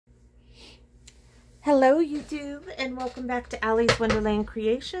Hello YouTube, and welcome back to Ali's Wonderland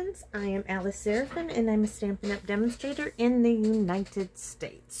Creations. I am Alice Seraphin, and I'm a Stampin' Up! Demonstrator in the United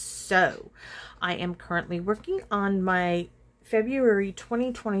States. So, I am currently working on my February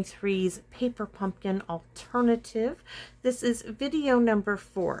 2023's Paper Pumpkin Alternative. This is video number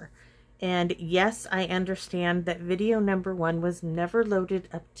 4. And yes, I understand that video number 1 was never loaded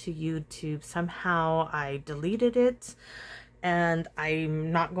up to YouTube. Somehow I deleted it. And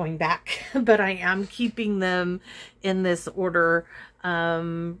I'm not going back, but I am keeping them in this order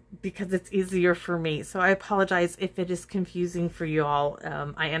because it's easier for me. So I apologize if it is confusing for you all.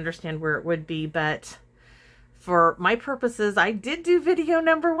 I understand where it would be, but for my purposes, I did do video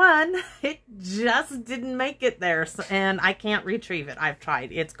number 1. It just didn't make it there, and I can't retrieve it. I've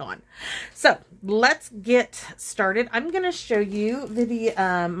tried. It's gone. So let's get started. I'm going to show you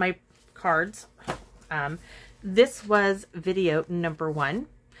my cards. This was video number 1,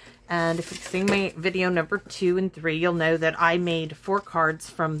 and if you've seen my video number 2 and 3, you'll know that I made 4 cards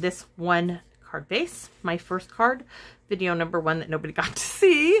from this one card base. My first card, video number 1 that nobody got to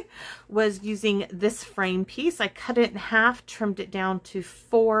see, was using this frame piece. I cut it in half, trimmed it down to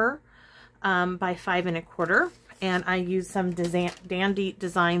 4 by 5 1/4, and I used some Dandy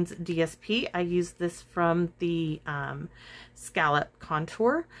Designs DSP. I used this from the Scallop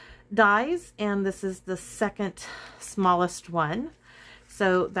Contour dies, and this is the second smallest one.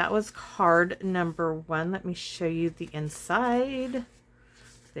 So that was card number 1. Let me show you the inside.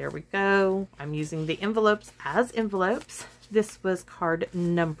 There we go. I'm using the envelopes as envelopes. This was card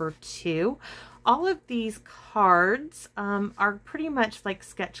number 2. All of these cards are pretty much like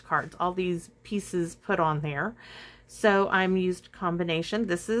sketch cards, all these pieces put on there. So I'm used combination.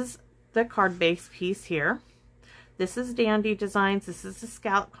 This is the card base piece here. This is Dandy Designs. This is the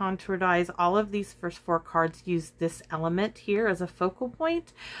Scallop Contour dies. All of these first 4 cards use this element here as a focal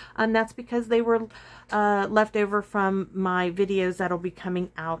point. And that's because they were left over from my videos that'll be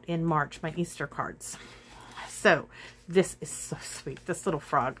coming out in March, my Easter cards. So this is so sweet, this little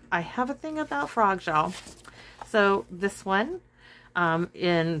frog. I have a thing about frogs, y'all. So this one,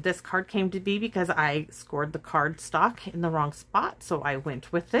 and this card came to be because I scored the card stock in the wrong spot, so I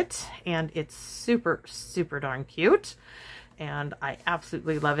went with it, and it's super, super darn cute, and I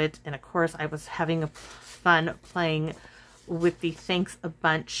absolutely love it. And of course, I was having fun playing with the Thanks a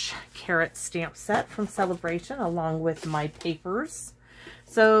Bunch carrot stamp set from Celebration, along with my papers.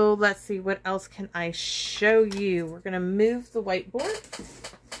 So let's see, what else can I show you? We're going to move the whiteboard.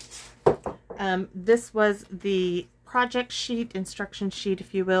 This was the project sheet, instruction sheet,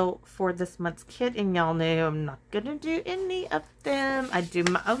 if you will, for this month's kit, and y'all know I'm not gonna do any of them. I do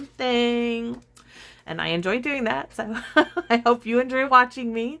my own thing, and I enjoy doing that, so I hope you enjoy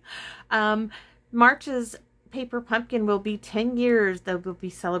watching me. March's Paper Pumpkin will be 10 years that we'll be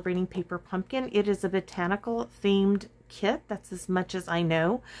celebrating Paper Pumpkin. It is a botanical themed kit. That's as much as I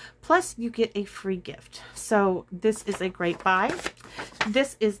know. Plus you get a free gift. So this is a great buy.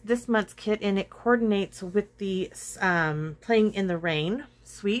 This is this month's kit, and it coordinates with the Playing in the Rain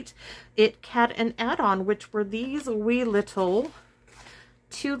suite. It had an add-on, which were these wee little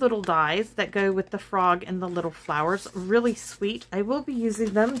 2 little dies that go with the frog and the little flowers. Really sweet. I will be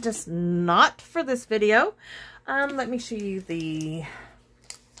using them, just not for this video. Let me show you the...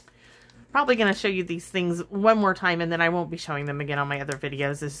 Probably going to show you these things one more time, and then I won't be showing them again on my other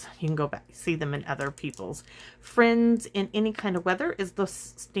videos, as you can go back see them in other people's. Friends in Any Kind of Weather is the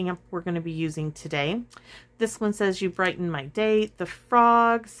stamp we're going to be using today. This one says, you brighten my day. The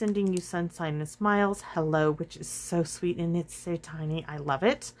frog sending you sunshine and smiles. Hello, which is so sweet, and it's so tiny. I love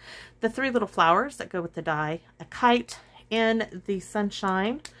it. The 3 little flowers that go with the die. A kite, and the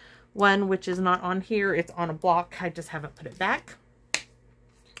sunshine one, which is not on here. It's on a block. I just haven't put it back.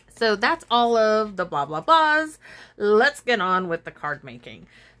 So that's all of the blah, blah, blahs. Let's get on with the card making.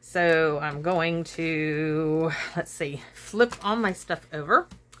 So I'm going to, let's see, flip all my stuff over.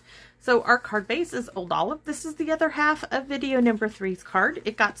 So our card base is Old Olive. This is the other half of video number 3's card.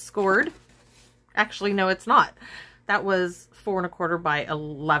 It got scored. Actually, no, it's not. That was 4 1/4 by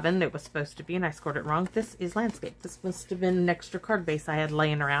 11. It was supposed to be, and I scored it wrong. This is Landscape. This must have been an extra card base I had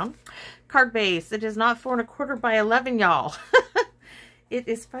laying around. Card base. It is not 4 1/4 by 11, y'all. It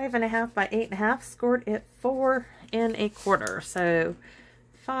is 5 1/2 by 8 1/2, scored at 4 1/4. So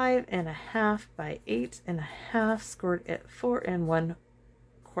 5 1/2 by 8 1/2, scored at 4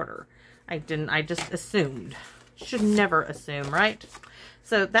 1/4. I just assumed. Should never assume, right?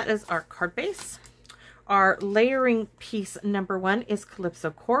 So that is our card base. Our layering piece number 1 is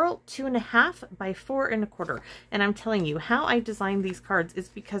Calypso Coral, 2 1/2 by 4 1/4. And I'm telling you, how I designed these cards is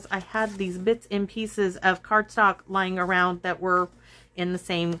because I had these bits and pieces of cardstock lying around that were in the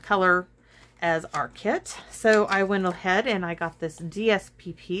same color as our kit. So I went ahead and I got this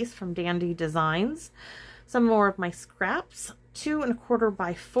DSP piece from Dandy Designs. Some more of my scraps, 2 1/4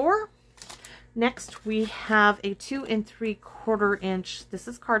 by 4. Next we have a 2 3/4 inch, this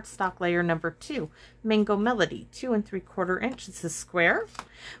is cardstock layer number 2, Mango Melody, 2 3/4 inch. This is square.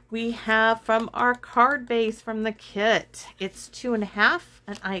 We have from our card base from the kit, it's 2 1/2,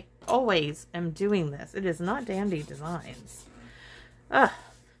 and I always am doing this. It is not Dandy Designs.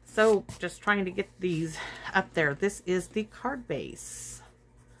 So just trying to get these up there. This is the card base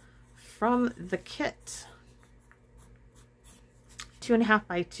from the kit. 2 1/2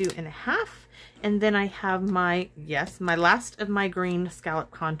 by 2 1/2. And then I have my last of my green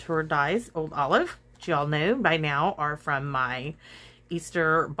scallop contour dies, Old Olive, which y'all know by now are from my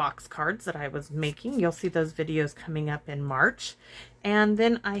Easter box cards that I was making. You'll see those videos coming up in March. And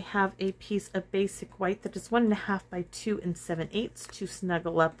then I have a piece of basic white that is 1 1/2 by 2 7/8 to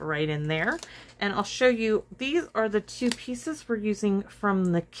snuggle up right in there. And I'll show you, these are the 2 pieces we're using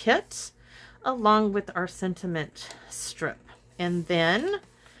from the kit, along with our sentiment strip. And then,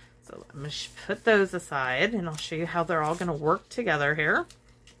 so I'm going to put those aside and I'll show you how they're all going to work together here.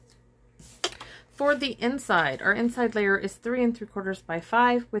 For the inside, our inside layer is 3 3/4 by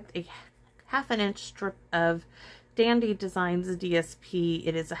 5 with a 1/2 inch strip of Dandy Designs DSP.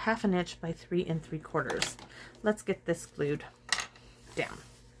 It is a 1/2 inch by 3 3/4. Let's get this glued down.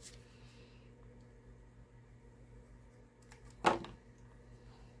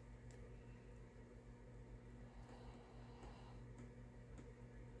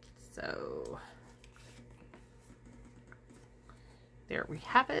 So there we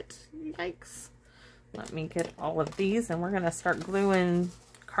have it. Yikes. Let me get all of these and we're going to start gluing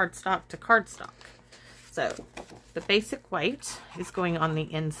cardstock to cardstock. So the basic white is going on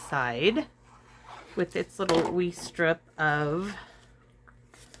the inside with its little wee strip of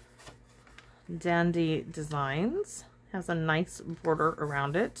Dandy Designs. Has a nice border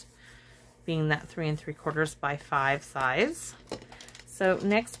around it, being that 3 3/4 by 5 size. So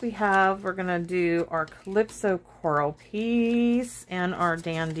next we're going to do our Calypso Coral piece and our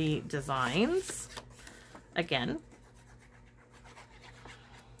Dandy Designs again.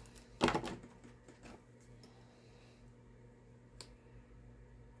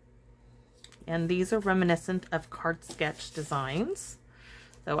 And these are reminiscent of Card Sketch Designs.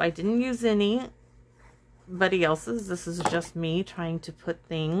 So I didn't use anybody else's. This is just me trying to put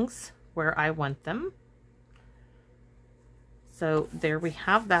things where I want them. So there we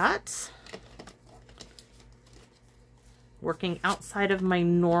have that. Working outside of my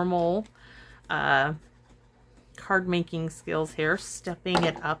normal card making skills here, stepping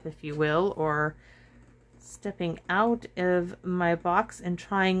it up if you will, or stepping out of my box and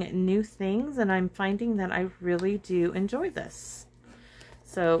trying new things, and I'm finding that I really do enjoy this.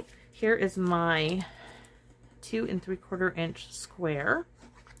 So here is my 2 3/4 inch square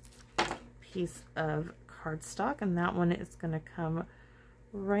piece of cardstock, and that one is going to come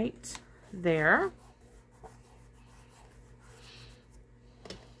right there.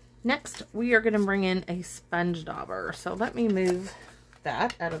 Next we are going to bring in a sponge dauber, so let me move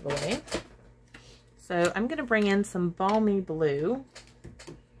that out of the way. So I'm going to bring in some Balmy Blue,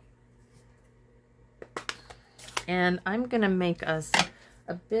 and I'm going to make us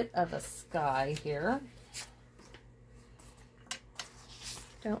a bit of a sky here.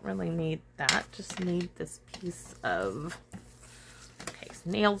 Don't really need that, just need this piece of, okay, so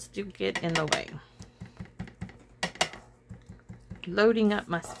nails do get in the way. Loading up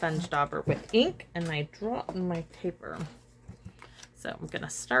my sponge dauber with ink, and I dropped my paper. So I'm going to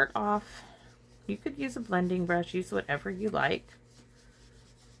start off, you could use a blending brush, use whatever you like.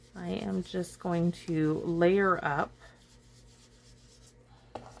 I am just going to layer up,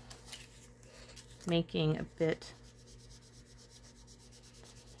 making a bit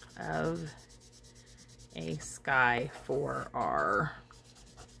of a sky for our,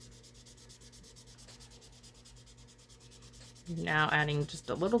 now adding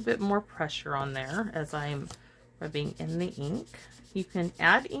just a little bit more pressure on there as I'm rubbing in the ink. You can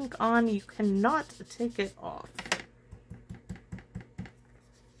add ink on, you cannot take it off.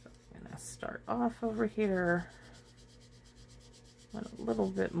 So I'm going to start off over here. Want a little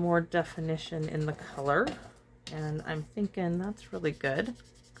bit more definition in the color, and I'm thinking that's really good.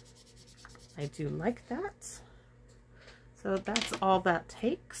 I do like that. So that's all that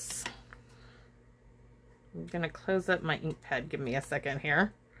takes. I'm going to close up my ink pad. Give me a second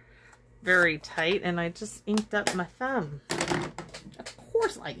here. Very tight, and I just inked up my thumb. Of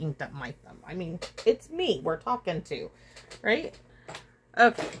course I inked up my thumb. I mean, it's me we're talking to, right?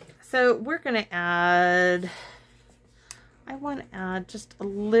 Okay, so we're going to add I want to add just a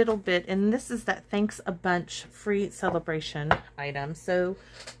little bit, and this is that Thanks a Bunch free celebration item, so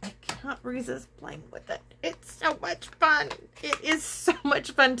I can't resist playing with it. It's so much fun. It is so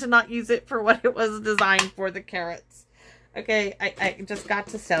much fun to not use it for what it was designed for, the carrots. Okay, I just got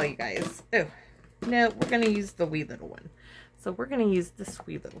to tell you guys. Oh, no, we're going to use the wee little one. So we're going to use this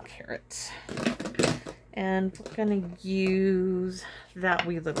wee little carrot. And we're going to use that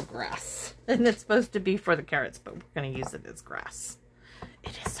wee little grass. And it's supposed to be for the carrots, but we're going to use it as grass.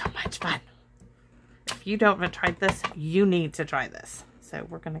 It is so much fun. If you don't have tried this, you need to try this. So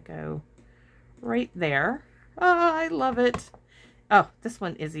we're going to go right there. Oh, I love it. Oh, this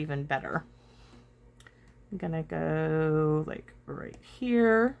one is even better. I'm going to go like right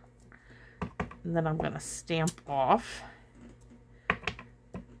here. And then I'm going to stamp off.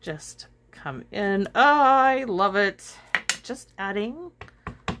 Just come in. Oh, I love it. Just adding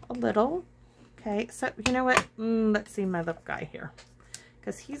a little. Okay, so you know what? Let's see my little guy here,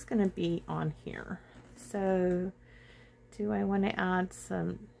 because he's going to be on here. So do I want to add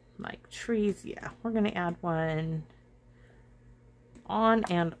some like trees? Yeah, we're going to add one on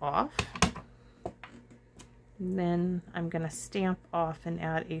and off. And then I'm going to stamp off and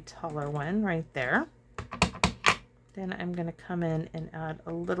add a taller one right there. Then I'm going to come in and add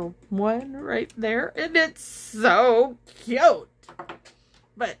a little one right there. And it's so cute.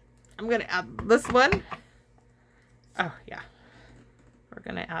 But I'm going to add this one. Oh, yeah. We're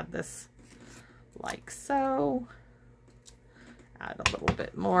going to add this like so. Add a little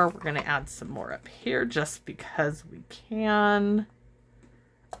bit more. We're going to add some more up here just because we can.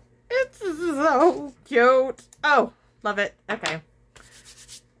 It's so cute. Oh, love it. Okay.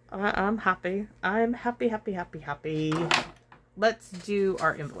 I'm happy. I'm happy, happy, happy, happy. Let's do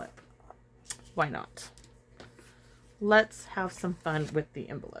our envelope. Why not? Let's have some fun with the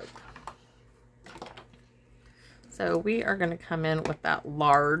envelope. So we are going to come in with that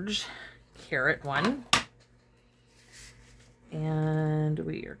large carrot one. And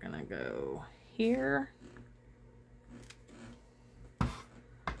we are going to go here.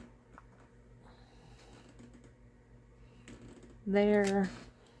 There.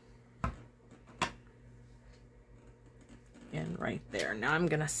 And right there. Now I'm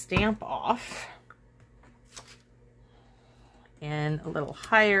going to stamp off. And a little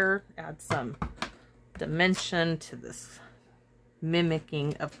higher, add some dimension to this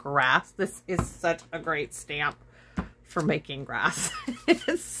mimicking of grass. This is such a great stamp for making grass.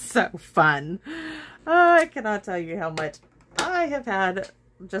 It's so fun. Oh, I cannot tell you how much I have had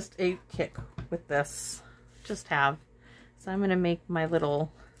just a kick with this. Just have. So I'm going to make my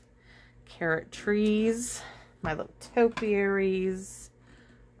little carrot trees, my little topiaries,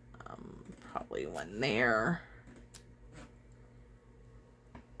 probably one there.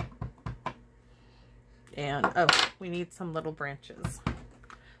 And, oh, we need some little branches.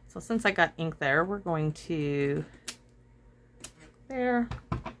 So since I got ink there, we're going to, there.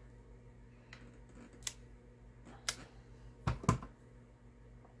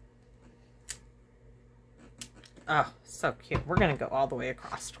 Oh, so cute. We're going to go all the way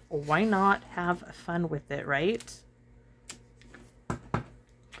across. Why not have fun with it, right?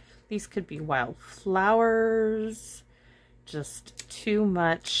 These could be wildflowers. Just too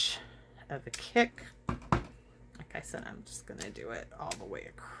much of a kick. Like I said, I'm just going to do it all the way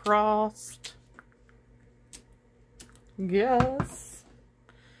across. Yes.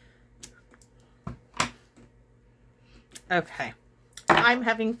 Okay. I'm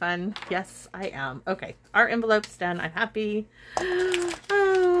having fun. Yes, I am. Okay, our envelope's done. I'm happy.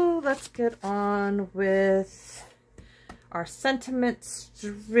 Oh, let's get on with our sentiment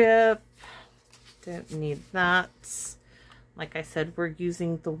strip. Don't need that. Like I said, we're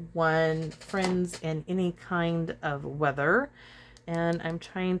using the one Friends in Any Kind of Weather. And I'm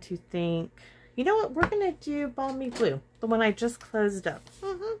trying to think, you know what? We're going to do Balmy Blue, the one I just closed up.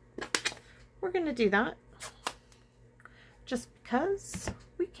 We're going to do that. Just because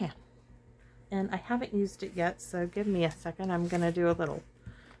we can. And I haven't used it yet, so give me a second. I'm going to do a little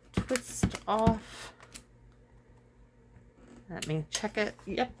twist off. Let me check it.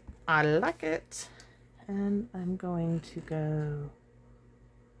 Yep, I like it. And I'm going to go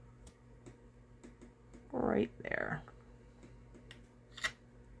right there.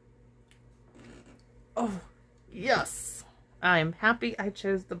 Oh, yes. I'm happy I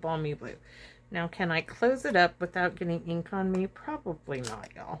chose the Balmy Blue. Now, can I close it up without getting ink on me? Probably not,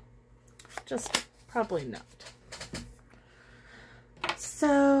 y'all. Just probably not.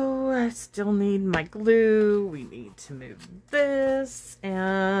 So, I still need my glue. We need to move this.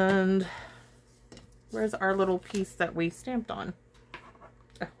 And where's our little piece that we stamped on?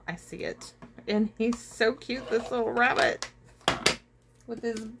 Oh, I see it. And he's so cute, this little rabbit with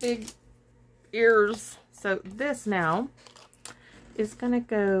his big ears. So this now is going to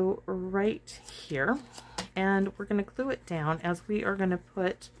go right here, and we're going to glue it down as we are going to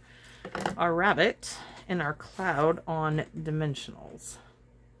put our rabbit and our cloud on dimensionals.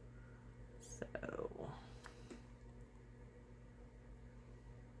 So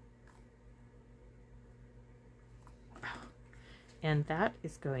and that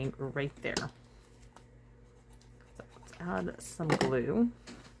is going right there. So let's add some glue.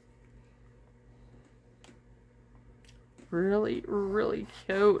 Really, really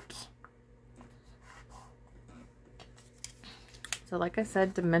cute. So like I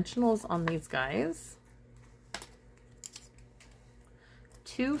said, dimensionals on these guys.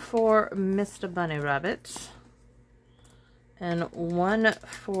 2 for Mr. Bunny Rabbit. And 1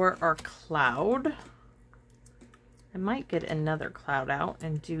 for our cloud. I might get another cloud out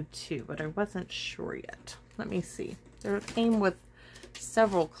and do 2, but I wasn't sure yet. Let me see. There came with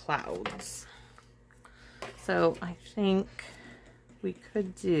several clouds. So I think we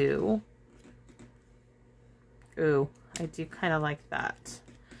could do, ooh, I do kind of like that.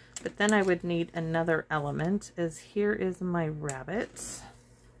 But then I would need another element, as here is my rabbit.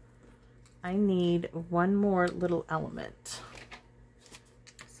 I need one more little element.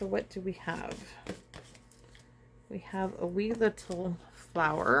 So what do we have? We have a wee little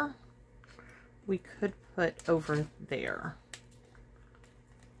flower we could put over there.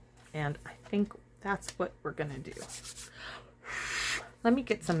 And I think that's what we're gonna do. Let me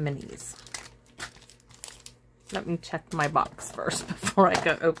get some minis. Let me check my box first before I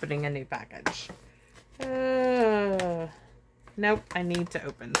go opening a new package. Nope, I need to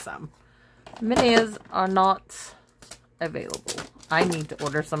open some. Minis are not available. I need to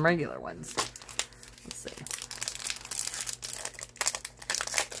order some regular ones. Let's see.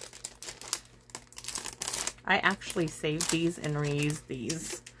 I actually save these and reuse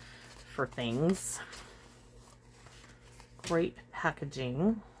these for things. Great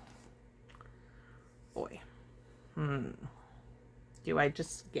packaging. Boy. Do I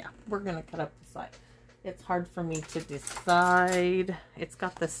just, yeah, we're gonna cut up the side. It's hard for me to decide. It's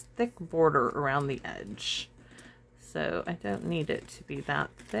got this thick border around the edge, so I don't need it to be that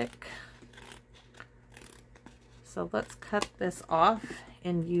thick. So let's cut this off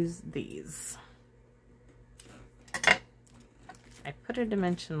and use these. I put a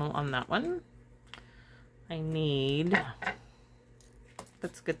dimensional on that one. I need,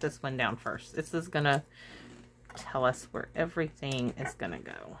 let's get this one down first. This is gonna tell us where everything is gonna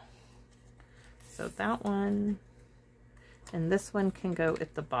go. So that one, and this one can go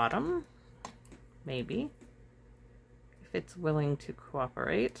at the bottom, maybe, if it's willing to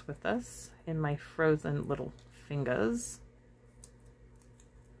cooperate with us in my frozen little fingers.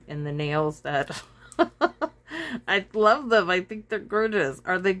 And the nails that I love them. I think they're gorgeous.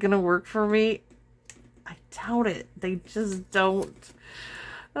 Are they gonna work for me? I doubt it. They just don't.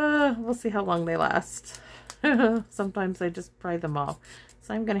 We'll see how long they last. Sometimes I just pry them off.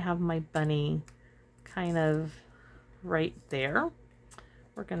 So I'm gonna have my bunny kind of right there.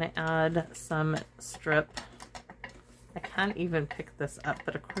 We're gonna add some strip. I can't even pick this up,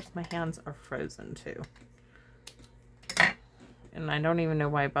 but of course my hands are frozen too. And I don't even know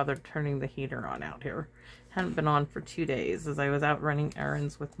why I bothered turning the heater on out here. Hadn't been on for 2 days as I was out running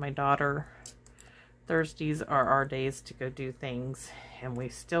errands with my daughter. Thursdays are our days to go do things, and we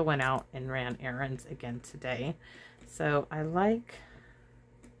still went out and ran errands again today. So I like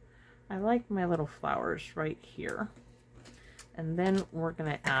my little flowers right here. And then we're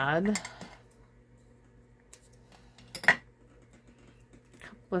gonna add a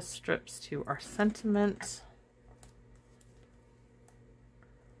couple of strips to our sentiment.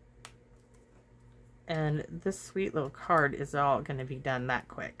 And this sweet little card is all going to be done that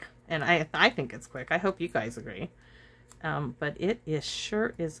quick. And I think it's quick. I hope you guys agree. But it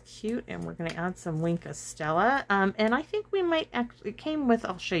sure is cute. And we're going to add some Wink of Stella. And I think we might actually, it came with,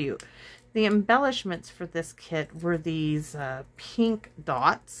 I'll show you. The embellishments for this kit were these pink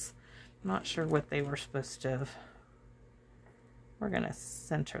dots. I'm not sure what they were supposed to have. We're going to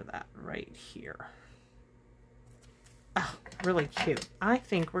center that right here. Oh, really cute. I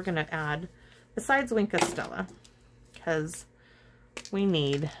think we're going to add, besides Wink of Stella, because we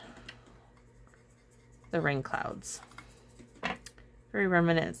need the rain clouds. Very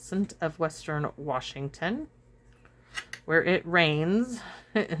reminiscent of Western Washington, where it rains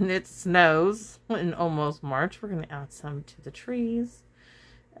and it snows in almost March. We're going to add some to the trees,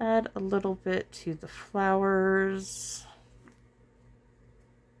 add a little bit to the flowers,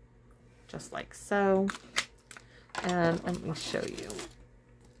 just like so. And let me show you.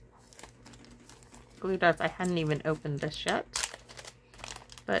 glue dots. I hadn't even opened this yet.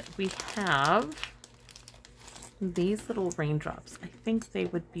 But we have these little raindrops. I think they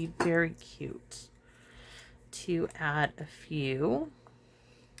would be very cute to add a few.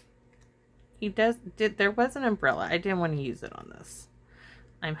 There was an umbrella. I didn't want to use it on this.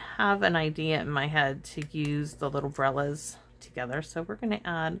 I have an idea in my head to use the little umbrellas together. So we're going to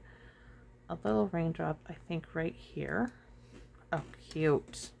add a little raindrop, I think, right here. Oh,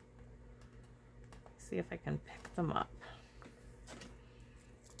 cute. Let's see if I can pick them up.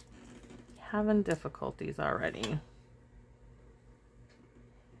 Having difficulties already.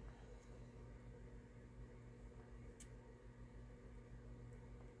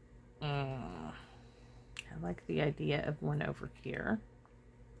 I like the idea of one over here.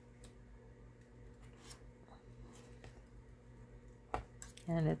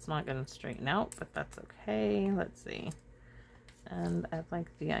 And it's not going to straighten out, but that's okay. Let's see. And I like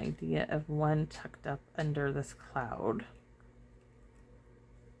the idea of one tucked up under this cloud.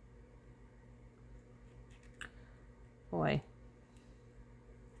 Boy.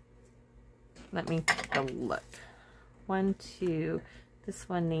 Let me take a look. 1, 2. This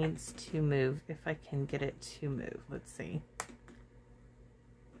one needs to move if I can get it to move. Let's see.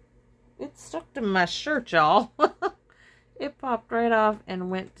 It stuck to my shirt, y'all. It popped right off and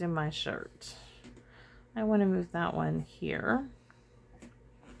went to my shirt. I want to move that one here.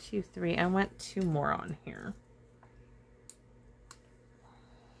 2, 3. I want 2 more on here.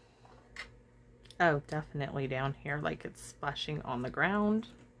 Oh, definitely down here, like it's splashing on the ground.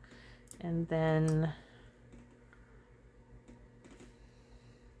 And then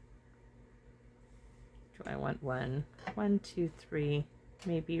do I want 1, 2, 3,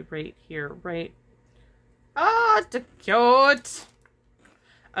 maybe right here, right? Oh, it's cute.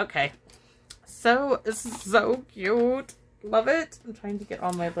 Okay, so cute. Love it. I'm trying to get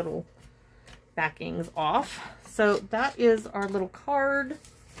all my little backings off. So that is our little card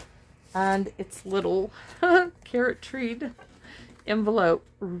and its little carrot treed envelope.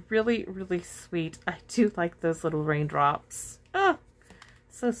 Really, really sweet. I do like those little raindrops. Oh,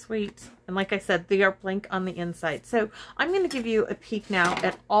 so sweet. And like I said, they are blank on the inside. So I'm going to give you a peek now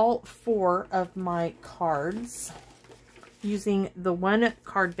at all 4 of my cards using the one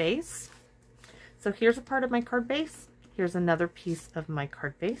card base. So here's a part of my card base. Here's another piece of my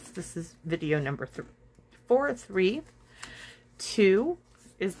card base. This is video number 3. 2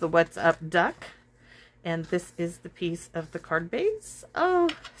 is the What's Up duck. And this is the piece of the card base. Oh,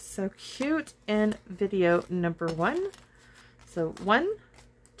 so cute. And video number 1. So 1,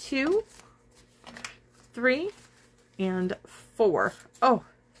 2, 3, and 4. Oh,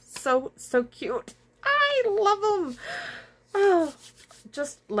 so cute. I love them. Oh,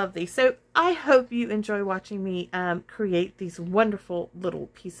 just love these. So I hope you enjoy watching me create these wonderful little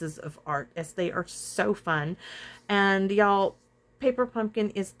pieces of art, as they are so fun. And y'all, Paper Pumpkin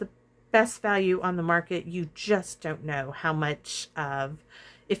is the best value on the market. You just don't know how much of,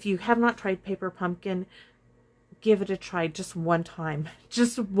 if you have not tried Paper Pumpkin, give it a try just one time.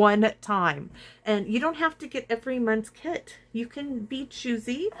 Just one time. And you don't have to get every month's kit. You can be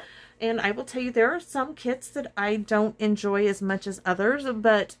choosy. And I will tell you, there are some kits that I don't enjoy as much as others,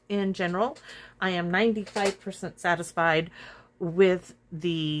 but in general, I am 95% satisfied with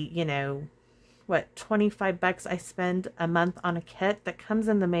the, you know, what, 25 bucks I spend a month on a kit that comes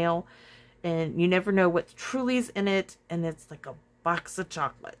in the mail, and you never know what truly is in it, and it's like a box of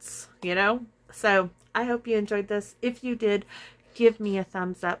chocolates, you know? So I hope you enjoyed this. If you did, give me a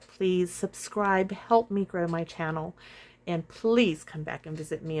thumbs up, please. Subscribe, help me grow my channel. And please come back and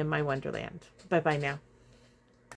visit me in my wonderland. Bye-bye now.